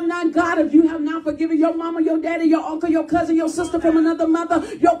 you have not God. If you have not forgiven your mama, your daddy, your uncle, your cousin, your sister from another mother,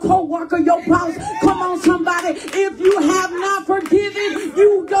 your co-worker, your boss. Come on, somebody. If you have not forgiven,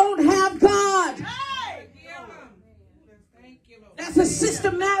 you don't have God. That's a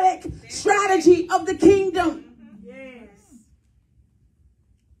systematic strategy of the kingdom.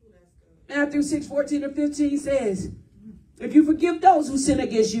 Matthew 6:14-15 says, if you forgive those who sin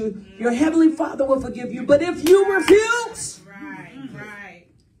against you, your heavenly Father will forgive you. But if you refuse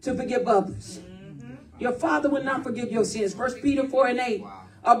to forgive others, your Father will not forgive your sins. 1 Peter 4:8.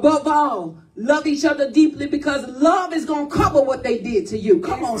 Above all, love each other deeply because love is going to cover what they did to you.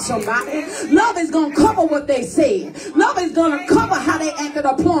 Come on, somebody. Love is going to cover what they said. Love is going to cover how they acted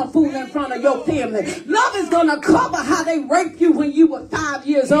a plum fool in front of your family. Love is going to cover how they raped you when you were 5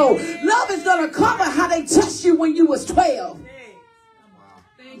 years old. Love is going to cover how they touched you when you was 12.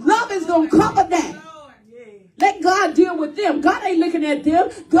 Love is going to cover that. Let God deal with them. God ain't looking at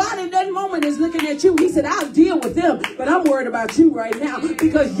them. God in that moment is looking at you. He said, I'll deal with them, but I'm worried about you right now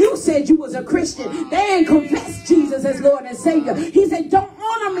because you said you was a Christian. They ain't confessed Jesus as Lord and Savior. He said, don't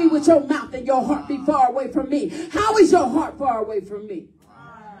honor me with your mouth and your heart be far away from me. How is your heart far away from me?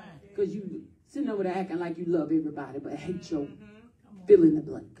 Because you sitting over there acting like you love everybody, but hate your fill in the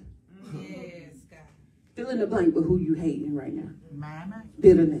blank. Yes, God. Fill in the blank with who you hating right now.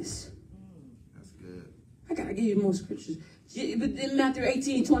 Bitterness. I gotta give you more scriptures. But in Matthew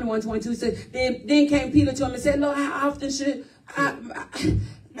 18:21-22, it says, then came Peter to him and said, Lord, how often should I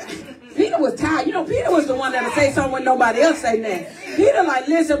Peter was tired. You know, Peter was the one that would say something when nobody else say that. Peter like,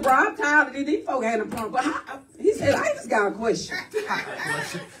 listen, bro, I'm tired of these folk having a problem. But he said, I just got a question.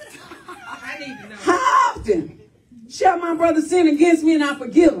 I need to know. How often shall my brother sin against me and I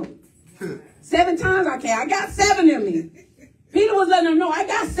forgive him? 7 times I can. I got 7 in me. Peter was letting them know, I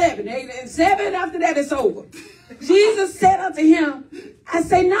got 7. And 7 after that, it's over. Jesus said unto him, I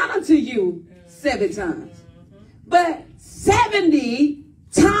say not unto you 7 times, but 70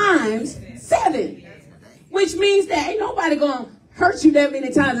 times 7. Which means that ain't nobody going to hurt you that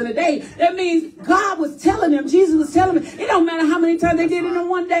many times in a day. That means God was telling them, Jesus was telling them, it don't matter how many times they did it in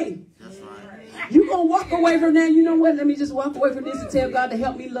one day. You're going to walk away from that. You know what? Let me just walk away from this and tell God to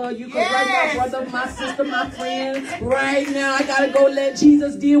help me love you. Because right now, brother, my sister, my friend, right now, I got to go let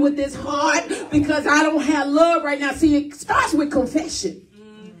Jesus deal with this heart because I don't have love right now. See, it starts with confession.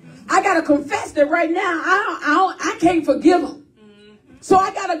 I got to confess that right now, I can't forgive him. So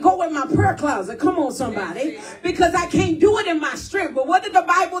I got to go in my prayer closet. Come on, somebody. Because I can't do it in my strength. But what did the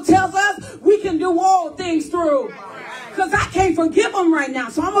Bible tell us? We can do all things through. Because I can't forgive them right now.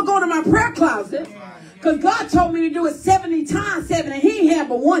 So I'm going to go to my prayer closet. Because God told me to do it 70 times 7. And he ain't had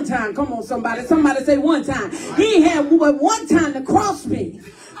but one time. Come on, somebody. Somebody say one time. He ain't had but one time to cross me.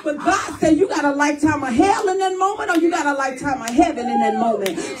 But God said you got a lifetime of hell in that moment or you got a lifetime of heaven in that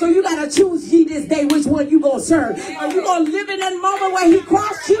moment. So you got to choose ye this day which one you going to serve. Are you going to live in that moment where he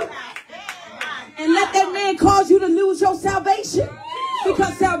crossed you? And let that man cause you to lose your salvation?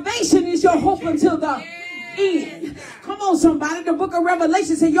 Because salvation is your hope until the end. Come on, somebody. The book of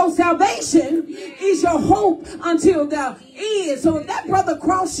Revelation says your salvation is your hope until the end. So if that brother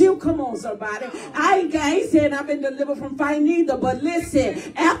crossed you, come on, somebody. I ain't saying I've been delivered from fighting either. But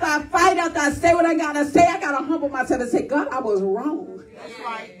listen, after I fight, after I say what I got to say, I got to humble myself and say, God, I was wrong. That's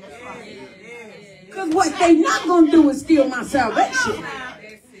right. That's right. Because what they not going to do is steal my salvation.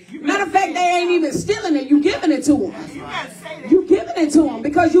 Matter of fact, they ain't even stealing it. You giving it to them. You giving it to them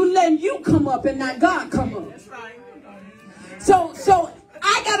because you letting you come up and not God come up. So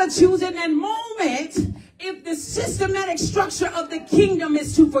I got to choose in that moment. If the systematic structure of the kingdom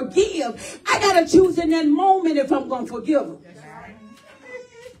is to forgive, I got to choose in that moment if I'm going to forgive them.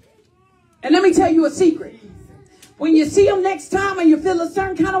 And let me tell you a secret. When you see them next time and you feel a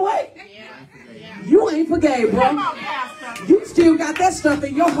certain kind of way, you ain't forgave, bro. You still got that stuff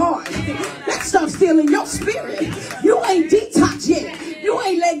in your heart. That stuff's still in your spirit. You ain't detoxed yet. You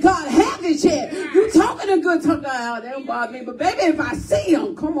ain't let God have it yet. You talking a good talk. Oh, they don't bother me. But baby, if I see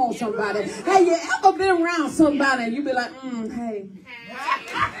them, come on, somebody. Have you ever been around somebody and you be like, hey.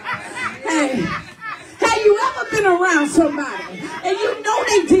 Hey. Have you ever been around somebody and you know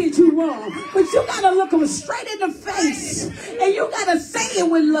they did you wrong, but you got to look them straight in the face and you got to say it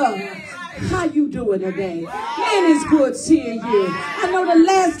with love? How you doing today? Man, it's good seeing you. I know the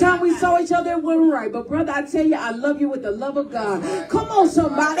last time we saw each other it wasn't right, but brother, I tell you, I love you with the love of God. Come on,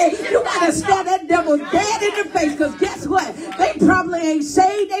 somebody. You got to stare that devil dead in the face, because guess what? They probably ain't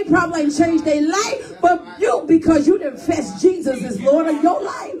saved. They probably ain't changed their life, but you, because you done fessed Jesus as Lord of your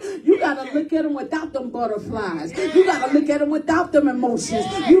life, you got to look at them without them butterflies. You got to look at them without them emotions.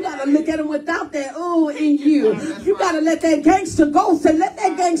 You got to look at them without that in you. You got to let that gangster go. Say, let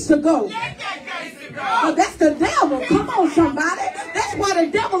that gangster go. Oh, that's the devil. Come on, somebody. That's why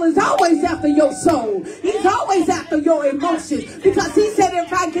the devil is always after your soul. He's always after your emotions. Because he said,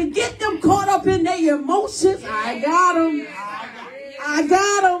 if I can get them caught up in their emotions, I got them. I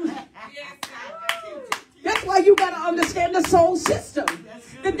got them. That's why you got to understand the soul system.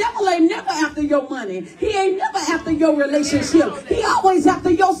 The devil ain't never after your money. He ain't never after your relationship. He always after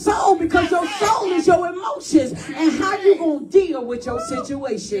your soul, because your soul is your emotions and how you going to deal with your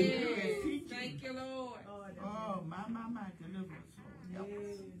situation.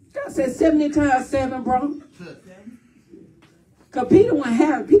 God said 70 times 7, bro. Because Peter wasn't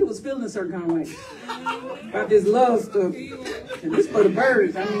having, Peter was feeling a certain kind of way about this love stuff. And this for the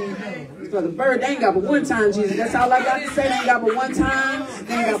birds. I mean, it's for the birds. They ain't got but one time, Jesus. That's all I got to say. They ain't got but one time.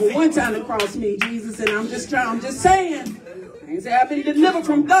 They ain't got but one time to cross me, Jesus. And I'm just saying. I ain't say I've been delivered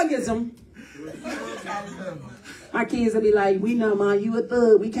from thugism. My kids will be like, we know, Ma, you a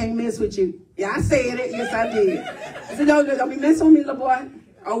thug. We can't mess with you. Yeah, I said it. Yes, I did. I said, don't be messing with me, little boy.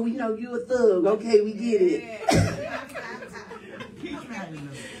 Oh, we know you a thug. Okay, we get it.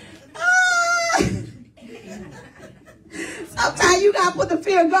 Sometimes you got to put the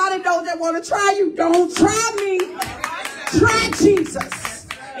fear of God in those that want to try you. Don't try me. Try Jesus.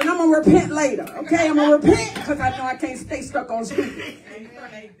 And I'm going to repent later. Okay, I'm going to repent because I know I can't stay stuck on stupid.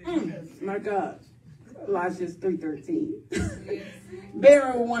 My God. Colossians 3:13.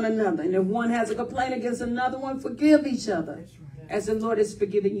 Bearing with one another. And if one has a complaint against another one, forgive each other. As the Lord has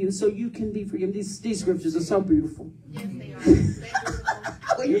forgiven you, so you can be forgiven. These scriptures are so beautiful. Yes, they are.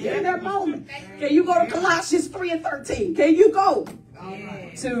 Well, you get in that moment. Can you go to Colossians 3:13? Can you go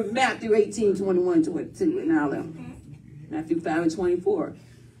to Matthew 18:21-22 and all that? Matthew 5:24.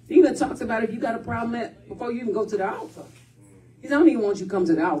 He even talks about if you got a problem before you even go to the altar. He don't even want you to come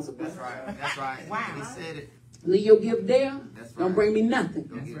to the altar. That's right. That's right. Wow. He said it. Leave your gift there. That's right. Don't bring me nothing.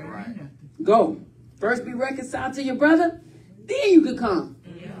 Go get it right. Go. First be reconciled to your brother. Then you could come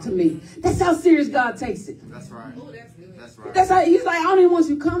to me. That's how serious God takes it. That's right. That's right. That's how he's like, I don't even want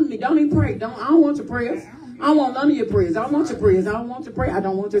you to come to me. Don't even pray. I don't want your prayers. I don't want none of your prayers. I don't want your prayers. I don't want your prayer. I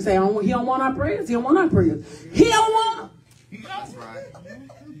don't want to say, he don't want our prayers. He don't want our prayers. He don't want them. That's right.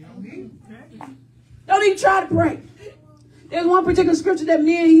 Don't even try to pray. There's one particular scripture that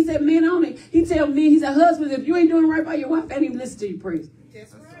he said men only. He tell men, he said, husbands, if you ain't doing right by your wife, I ain't even listen to your prayers.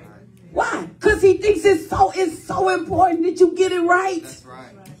 That's right. Why? Because he thinks it's so important that you get it right. That's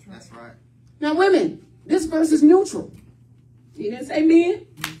right. That's right. Now, women, this verse is neutral. He didn't say men.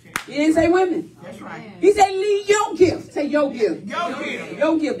 He didn't say women. That's right. He said, leave your gift. Say your gift. Your gift.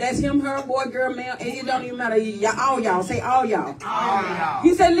 Your gift. That's him, her, boy, girl, male. And it don't even matter. All y'all. Say all y'all. All y'all.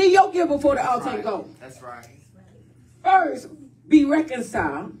 He said, leave your gift before the altar and go. That's right. First, be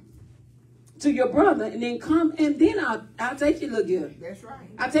reconciled to your brother, and then come, and then I'll take your little gift. That's right.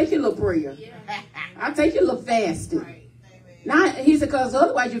 I'll take your little prayer. I'll take your little fasting. Not, he said, because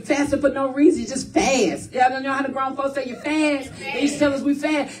otherwise you're fasting for no reason. You just fast. Y'all don't know how the grown folks say you fast. They used to tell us we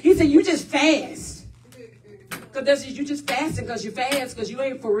fast. He said, you just fast. Because you just fasting because you fast, because you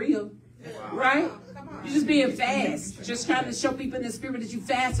ain't for real. Right? You're just being fast. Just trying to show people in the spirit that you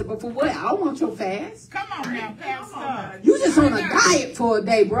fasted. But for what? I don't want your fast. Come on now, Pastor. You just on a diet for a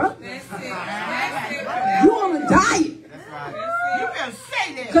day, bro. You on a diet. That's right. You better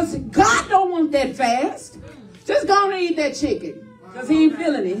say that. Because God don't want that fast. Just go and eat that chicken. Because he ain't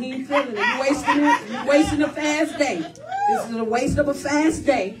feeling it. He ain't feeling it. You wasting it. You wasting a fast day. This is a waste of a fast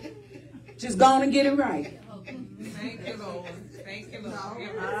day. Just go on and get it right. Thank you, Lord. Thank you,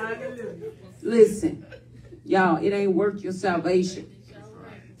 Lord. Listen, y'all, it ain't worth your salvation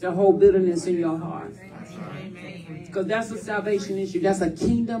to hold bitterness in your heart. Because that's a salvation issue. That's a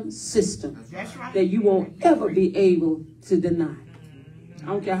kingdom system that you won't ever be able to deny. I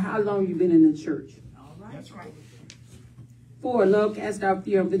don't care how long you've been in the church. That's right. 4, love casts out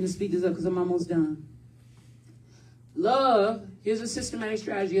fear. I'm going to speed this up because I'm almost done. Love, here's a systematic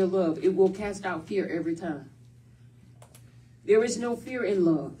strategy of love. It will cast out fear every time. There is no fear in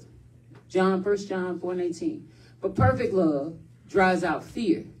love. 1 John 4:18. But perfect love drives out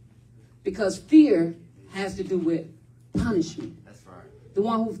fear. Because fear has to do with punishment. That's right. The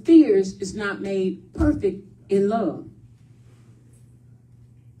one who fears is not made perfect in love.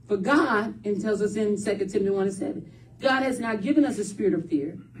 For God, and tells us in 2 Timothy 1:7, God has not given us a spirit of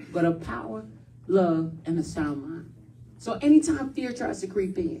fear, but of power, love, and a sound mind. So anytime fear tries to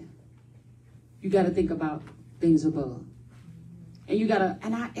creep in, you got to think about things above. And you got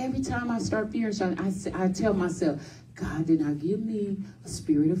to, every time I start fearing something, I tell myself, God did not give me a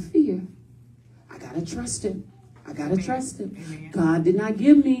spirit of fear. I got to trust him. I got to trust him. Amen. God did not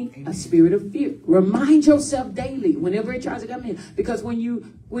give me a spirit of fear. Remind yourself daily whenever it tries to come in. Because when you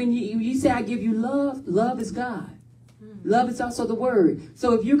say, I give you love, love is God. Love is also the word.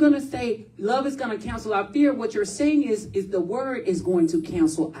 So if you're going to say love is going to cancel out fear, what you're saying is the word is going to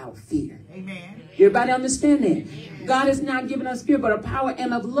cancel out fear. Amen. Everybody understand that? God has not given us fear, but a power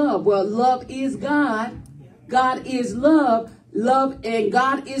and of love. Well, love is God. God is love. Love and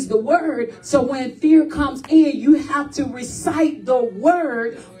God is the word. So when fear comes in, you have to recite the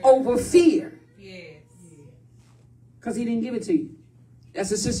word over fear. Yes. Because he didn't give it to you.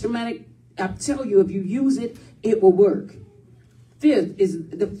 That's a systematic, I tell you, if you use it, it will work. Fifth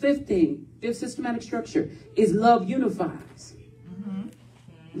systematic structure is love unifies.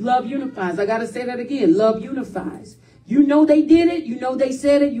 Love unifies. I got to say that again. Love unifies. You know they did it. You know they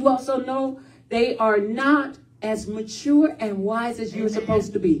said it. You also know they are not as mature and wise as you're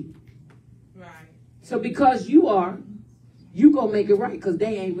supposed to be. Right. So because you are, you gonna make it right because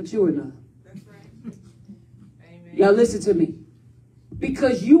they ain't mature enough. That's right. Amen. Y'all listen to me.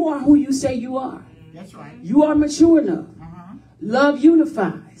 Because you are who you say you are. That's right. You are mature enough. Love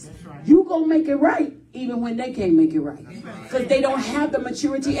unifies. That's right. You gonna make it right even when they can't make it right. Because they don't have the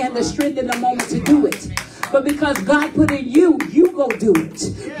maturity and the strength in the moment to do it. But because God put in you, you go do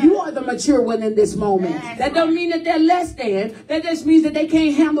it. You are the mature one in this moment. That don't mean that they're less than. That just means that they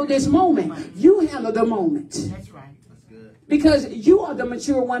can't handle this moment. You handle the moment. That's right. That's good. Because you are the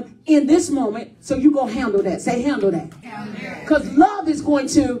mature one in this moment. So you go handle that. Say handle that. Because love is going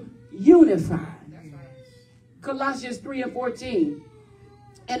to unify. Colossians 3:14.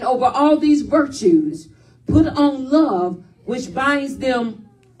 And over all these virtues, put on love, which binds them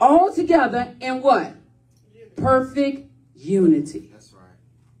all together in what? Perfect unity. That's right.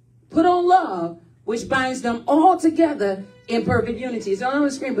 Put on love, which binds them all together in perfect unity. It's not on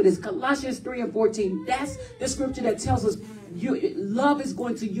the screen, but it's Colossians 3:14. That's the scripture that tells us love is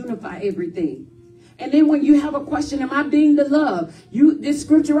going to unify everything. And then when you have a question, am I being the love? This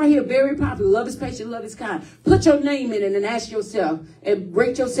scripture right here, very popular. Love is patient, love is kind. Put your name in it and ask yourself and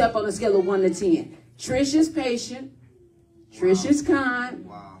rate yourself on a scale of 1 to 10. Trish is patient. Trish is kind.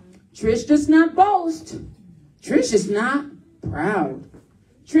 Wow. Trish does not boast. Trish is not proud.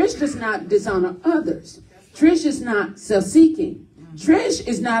 Trish does not dishonor others. Trish is not self-seeking. Trish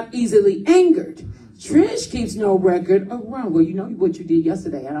is not easily angered. Trish keeps no record of wrong. Well, you know what you did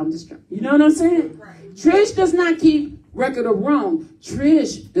yesterday, and I'm just trying. You know what I'm saying? Right. Trish does not keep record of wrong.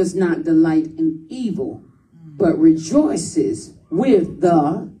 Trish does not delight in evil, but rejoices with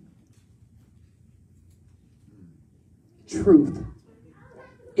the truth.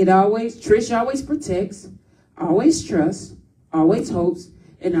 Trish always protects, always trusts, always hopes,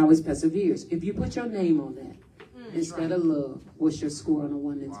 and always perseveres. If you put your name on that instead of love, what's your score on a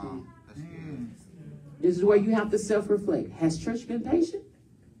 1 to 10? Wow. That's good. This is where you have to self-reflect. Has Trish been patient?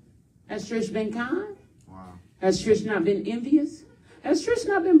 Has Trish been kind? Wow. Has Trish not been envious? Has Trish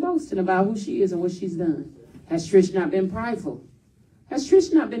not been boasting about who she is and what she's done? Has Trish not been prideful? Has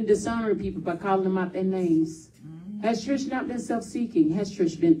Trish not been dishonoring people by calling them out their names? Has Trish not been self-seeking? Has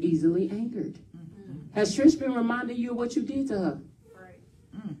Trish been easily angered? Has Trish been reminding you of what you did to her?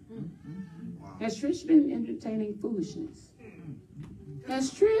 Wow. Has Trish been entertaining foolishness?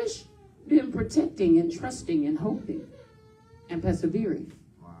 Has Trish been protecting and trusting and hoping and persevering?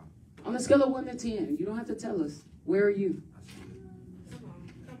 Wow. On a scale of 1 to 10, you don't have to tell us. Where are you? That's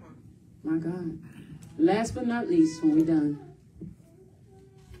good. My God. Last but not least, when we're done,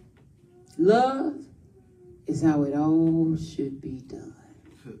 love is how it all should be done.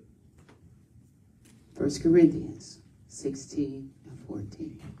 1 Corinthians 16 and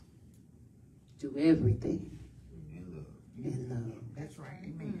 14. Do everything In love. in love. That's right.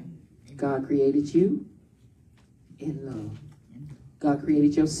 Amen. God created you in love. God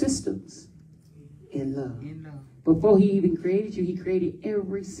created your systems in love. In love. Before he even created you, he created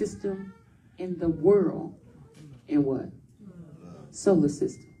every system in the world in what? Solar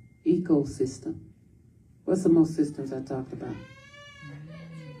system, ecosystem. What's the most systems I talked about?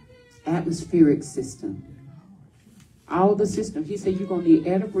 Atmospheric system. All the systems. He said you're going to need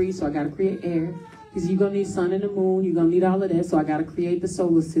air to breathe, so I got to create air. He said you're going to need sun and the moon. You're going to need all of that, so I got to create the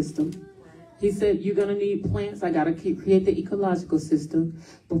solar system. He said you're going to need plants. I got to create the ecological system.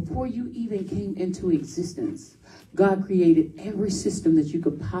 Before you even came into existence, God created every system that you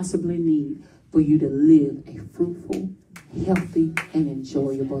could possibly need for you to live a fruitful, healthy, and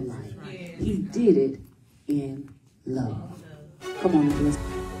enjoyable life. He did it in love. Come on, let's